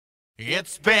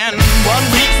It's been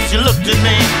 1 week since you looked at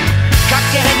me. Cock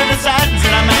your head to the side and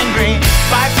said I'm angry.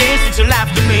 5 days since you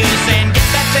laughed at me, saying get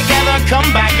that together,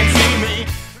 come back and see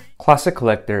me. Classic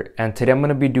Collector, and today I'm going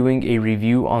to be doing a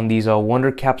review on these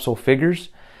Wonder Capsule figures.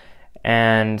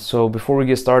 And so before we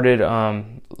get started, a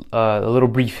little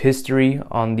brief history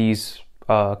on these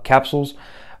capsules.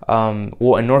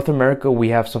 Well, in North America we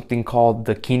have something called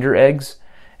the Kinder eggs.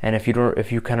 And if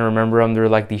you kind of remember them, they're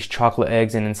like these chocolate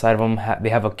eggs, and inside of them they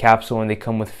have a capsule and they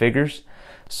come with figures.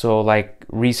 So like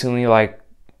recently,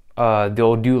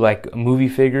 they'll do like movie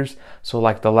figures. So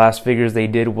like the last figures they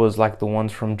did was like the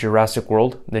ones from Jurassic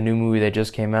World, the new movie that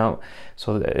just came out.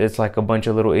 So it's like a bunch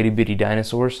of little itty bitty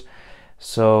dinosaurs.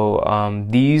 So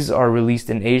these are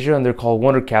released in Asia and they're called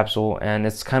Wonder Capsule, and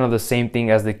it's kind of the same thing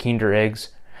as the Kinder eggs.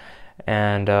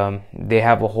 And they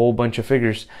have a whole bunch of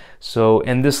figures. So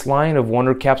in this line of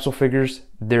Wonder Capsule figures,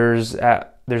 there's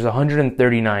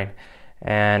 139,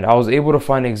 and I was able to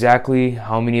find exactly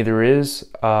how many there is.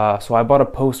 So I bought a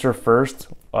poster first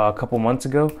a couple months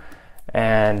ago,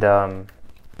 and I'll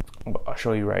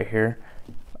show you right here.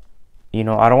 You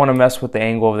know, I don't want to mess with the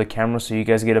angle of the camera so you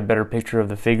guys get a better picture of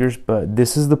the figures, but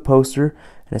this is the poster,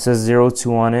 and it says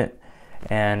 02 on it,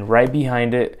 and right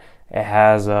behind it, it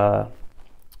has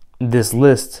this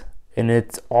list, and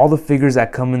it's all the figures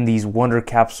that come in these Wonder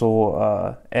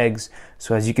Capsule eggs.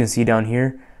 So as you can see down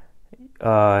here, it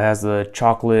has the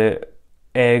chocolate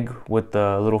egg with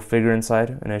the little figure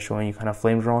inside, and it's showing you kind of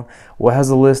flames are on. Well, it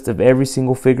has a list of every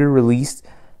single figure released,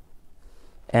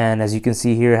 and as you can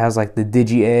see here, it has like the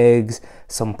Digi eggs,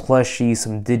 some plushies,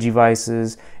 some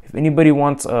Digivices. If anybody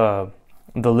wants the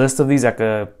list of these, I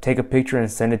could take a picture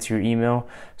and send it to your email.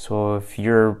 So if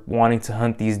you're wanting to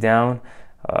hunt these down,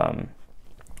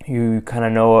 you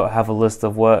kind of have a list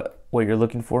of what you're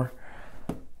looking for.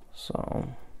 So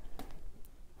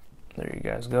there you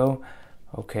guys go.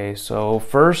 Okay, so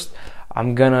first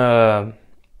I'm gonna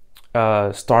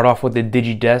start off with the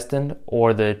Digidestined,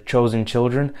 or the Chosen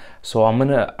Children. So I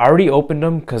already opened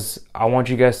them because I want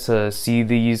you guys to see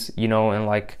these, you know, and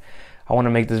like I want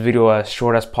to make this video as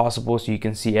short as possible so you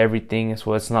can see everything,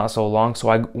 so it's not so long. So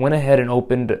I went ahead and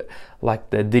opened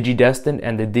like the Digidestined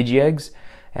and the Digi eggs.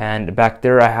 And back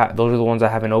there, those are the ones I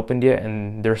haven't opened yet,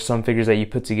 and there's some figures that you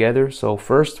put together. So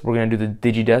first, we're gonna do the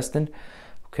Digidestined.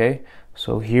 Okay,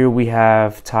 so here we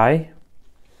have Ty,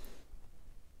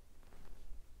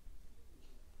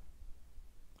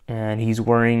 and he's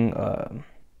wearing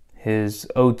his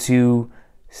O2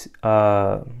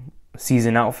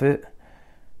 season outfit.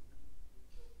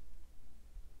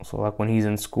 So like when he's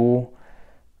in school,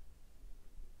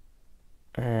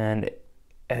 and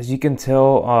as you can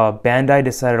tell, Bandai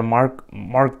decided to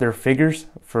mark their figures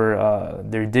for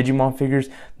their Digimon figures.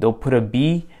 They'll put a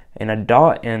B and a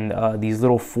dot and these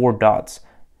little 4 dots.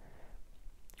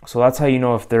 So that's how you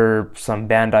know if they're some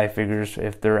Bandai figures,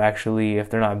 if they're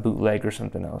not bootleg or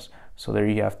something else. So there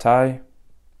you have Ty.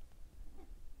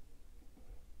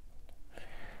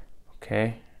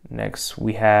 Okay, next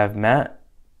we have Matt.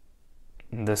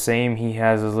 The same, he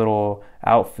has his little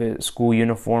outfit, school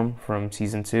uniform from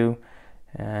season 2.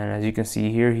 And as you can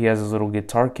see here, he has his little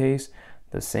guitar case,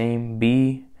 the same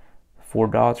B, 4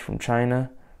 dots from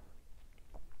China.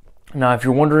 Now, if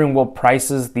you're wondering what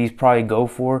prices these probably go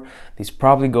for,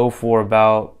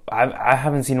 about, I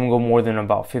haven't seen them go more than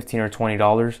about $15 or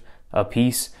 $20 a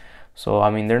piece. So, I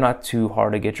mean, they're not too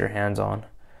hard to get your hands on.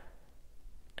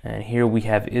 And here we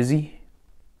have Izzy.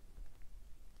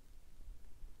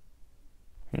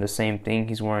 And the same thing,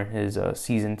 he's wearing his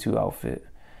season 2 outfit.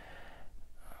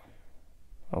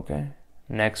 Okay,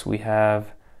 next we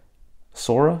have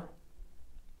Sora.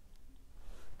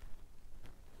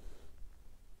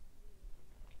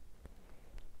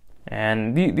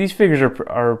 And these figures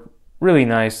are really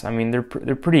nice. I mean, they're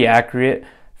pretty accurate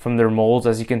from their molds.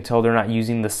 As you can tell, they're not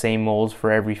using the same molds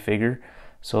for every figure.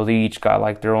 So they each got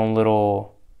like their own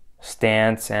little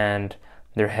stance, and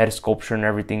their head sculpture and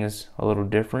everything is a little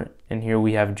different. And here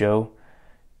we have Joe.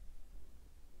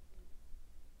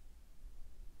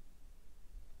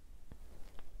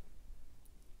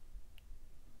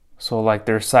 So like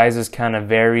their sizes kind of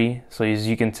vary. So as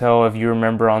you can tell, if you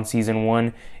remember on season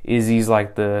 1, Izzy's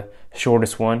like the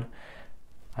shortest one.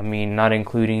 I mean, not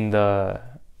including the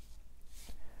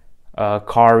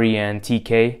Kari and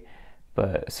TK.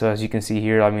 But so as you can see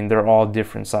here, I mean, they're all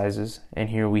different sizes. And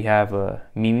here we have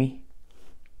Mimi.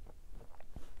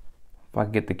 If I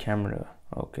can get the camera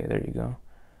to, okay, there you go.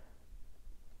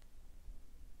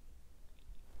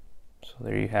 So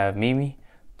there you have Mimi.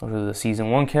 Those are the season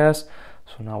 1 cast.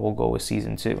 So now we'll go with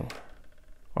season 2,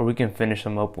 or we can finish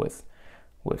them up with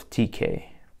TK.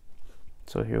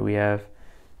 So here we have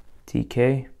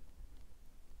TK.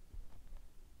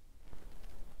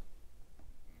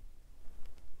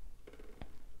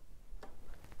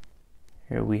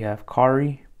 Here we have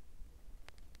Kari.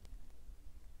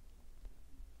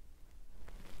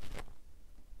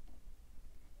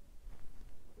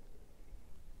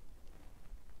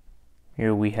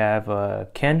 Here we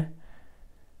have Ken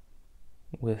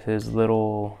with his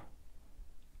little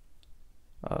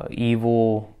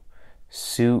evil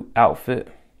suit outfit.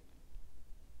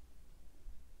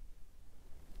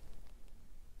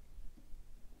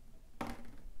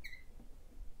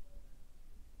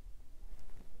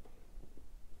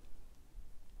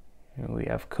 Here we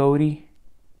have Cody.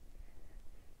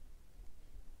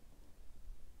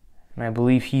 And I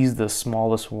believe he's the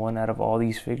smallest one out of all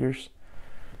these figures.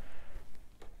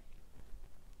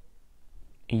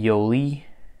 Yoli.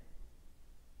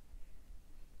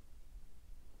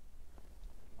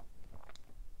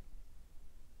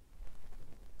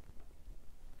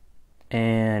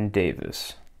 And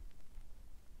Davis.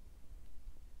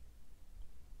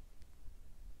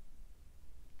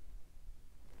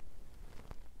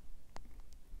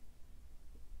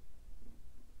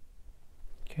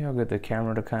 Okay, I'll get the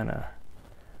camera to kind of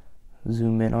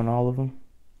zoom in on all of them.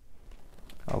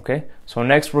 Okay, so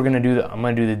next I'm gonna do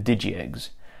the Digi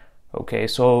Eggs. Okay,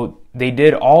 so they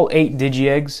did all 8 Digi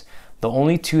Eggs. The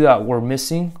only 2 that were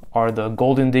missing are the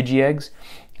Golden Digi Eggs,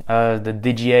 the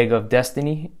Digi Egg of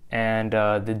Destiny, and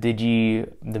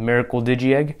the Miracle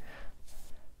Digi Egg.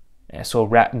 And so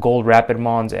Gold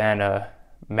Rapidmons and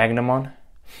Magnamon.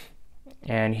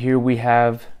 And here we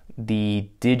have the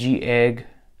Digi Egg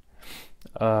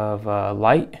of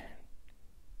Light.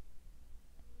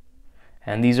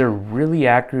 And these are really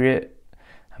accurate.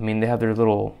 I mean, they have their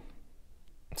little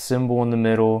symbol in the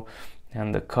middle,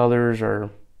 and the colors are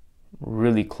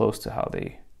really close to how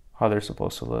they're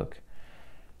supposed to look.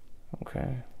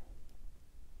 Okay.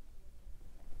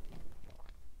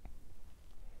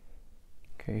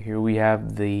 Okay, here we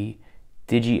have the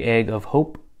Digi Egg of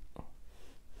Hope.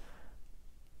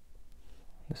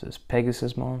 This is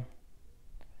Pegasusmon.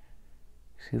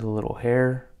 See the little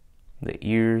hair, the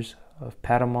ears of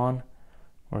Patamon,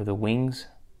 or the wings.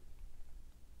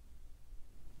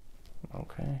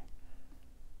 Okay.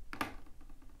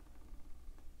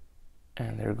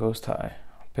 And there goes Ty.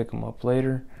 I'll pick him up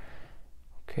later.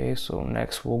 Okay, so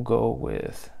next we'll go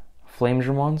with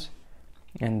Flamedramons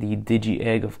and the Digi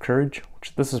Egg of Courage,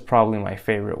 which this is probably my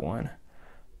favorite one.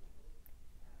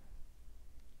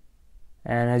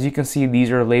 And as you can see, these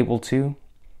are labeled too.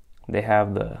 They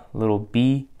have the little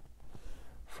B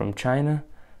from China.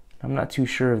 I'm not too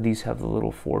sure if these have the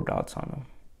little 4 dots on them.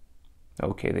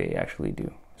 Okay, they actually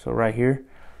do. So right here,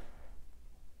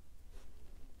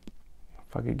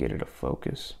 if I could get it to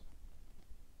focus.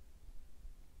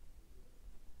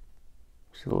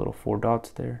 See the little 4 dots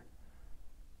there?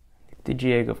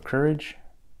 Digi Egg of Courage.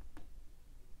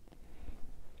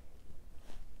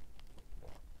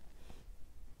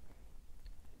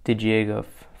 Digi Egg of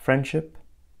Friendship.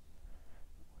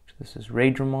 Which this is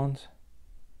Raidramons.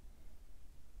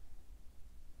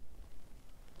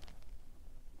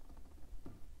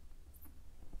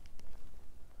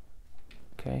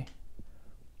 Okay.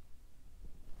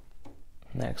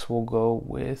 Next we'll go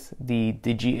with the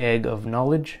Digi Egg of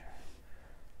Knowledge.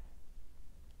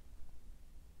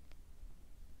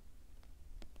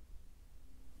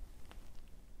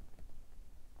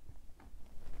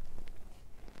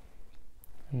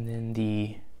 And then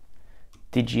the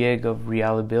Digi Egg of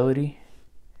Reliability.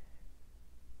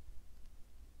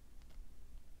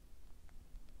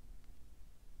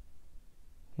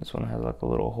 This one has like a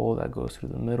little hole that goes through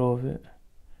the middle of it.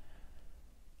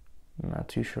 I'm not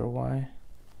too sure why.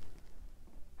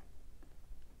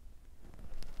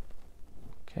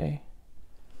 Okay.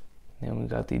 Then we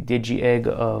got the Digi Egg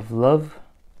of Love.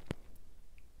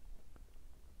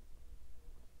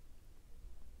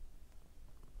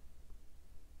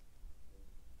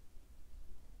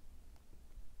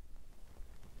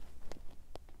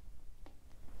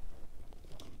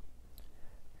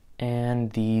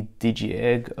 And the Digi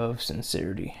Egg of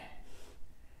Sincerity.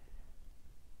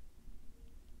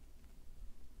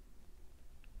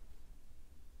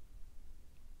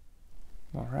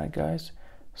 Alright guys,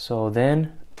 so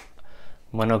then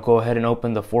I'm going to go ahead and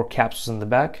open the 4 capsules in the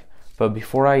back. But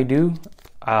before I do,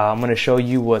 I'm going to show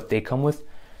you what they come with.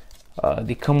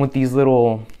 They come with these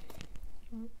little,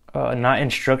 not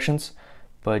instructions,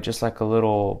 but just like a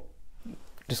little,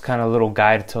 just kind of little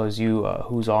guide tells you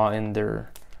who's all in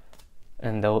there.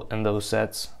 And those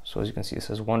sets. So as you can see, it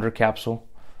says Wonder Capsule.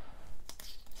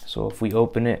 So if we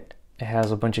open it, it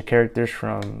has a bunch of characters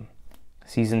from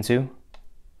season 2.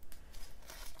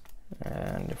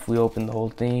 And if we open the whole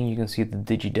thing, you can see the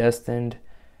Digidestined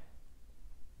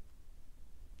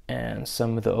and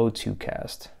some of the O2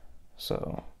 cast.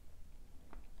 So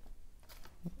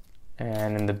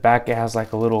And in the back it has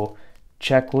like a little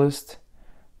checklist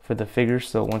for the figures,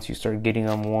 so once you start getting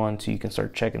them one, so you can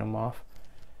start checking them off.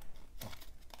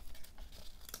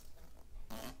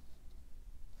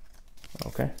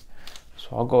 Okay, so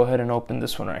I'll go ahead and open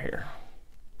this one right here.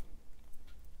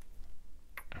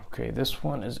 Okay, this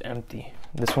one is empty.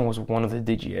 This one was one of the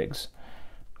Digi eggs.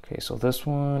 Okay, so this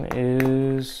one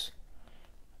is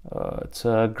it's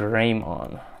a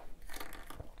Greymon.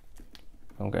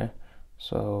 Okay,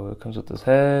 so it comes with his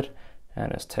head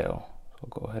and his tail. So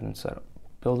I'll go ahead and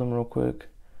build them real quick.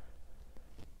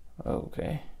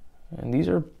 Okay, and these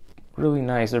are really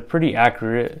nice. They're pretty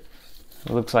accurate.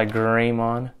 It looks like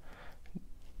Greymon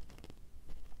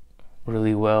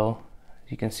really well,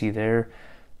 as you can see there.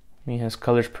 I mean, his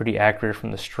color's pretty accurate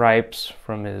from the stripes,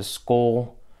 from his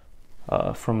skull,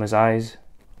 from his eyes.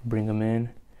 Bring them in.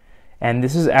 And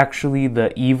this is actually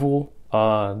the evil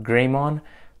Greymon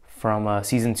from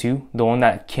season 2, the one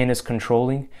that Ken is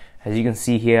controlling. As you can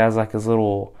see, he has like his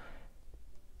little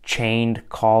chained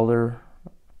collar.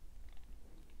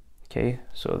 Okay,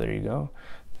 so there you go.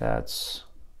 That's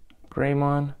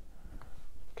Greymon.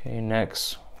 Okay,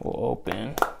 next we'll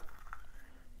open.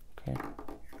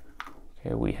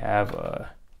 Okay, we have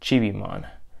Chibimon,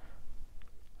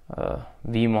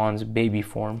 Vmon's baby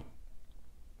form.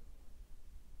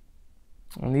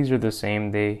 And these are the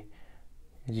same. They,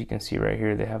 as you can see right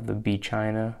here, they have the B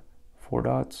China 4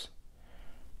 dots.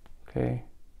 Okay,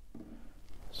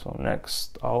 so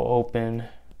next I'll open,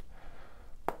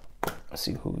 let's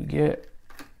see who we get.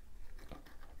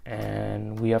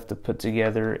 And we have to put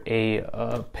together a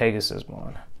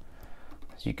Pegasusmon,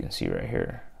 as you can see right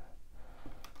here.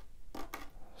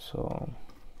 So I'm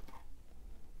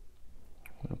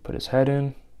gonna put his head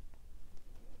in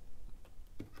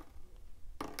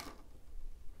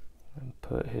and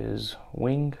put his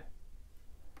wing.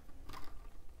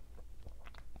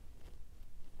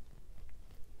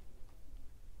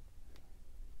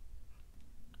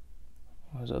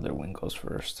 His other wing goes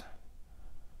first.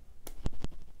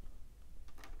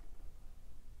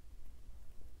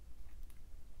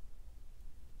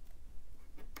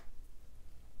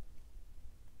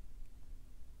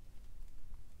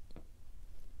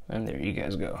 And there you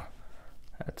guys go.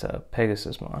 That's a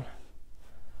Pegasusmon. I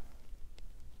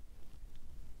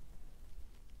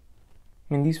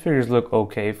mean, these figures look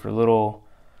okay for little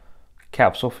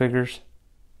capsule figures.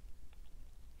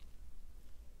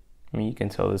 I mean, you can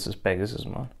tell this is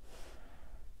Pegasusmon.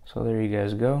 So there you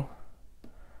guys go.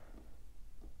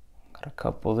 Got a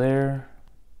couple there.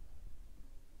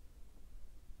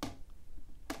 If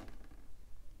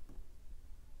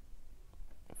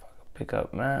I could pick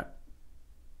up Matt.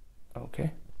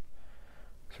 Okay,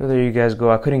 so there you guys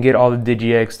go. I couldn't get all the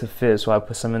Digi eggs to fit, so I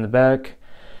put some in the back.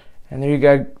 And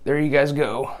there you guys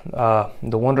go.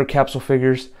 The Wonder Capsule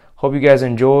figures. Hope you guys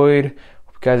enjoyed.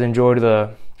 Hope you guys enjoyed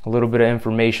a little bit of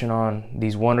information on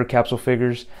these Wonder Capsule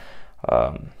figures.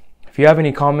 If you have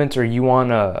any comments or you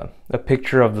want a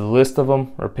picture of the list of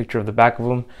them or a picture of the back of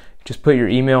them, just put your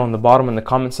email in the bottom in the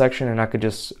comment section and I could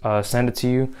just send it to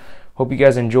you. Hope you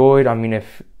guys enjoyed. I mean,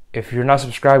 if you're not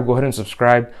subscribed, go ahead and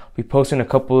subscribe. I'll be posting a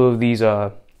couple of these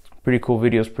pretty cool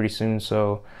videos pretty soon.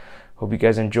 So hope you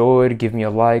guys enjoyed. Give me a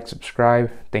like,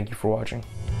 subscribe. Thank you for watching.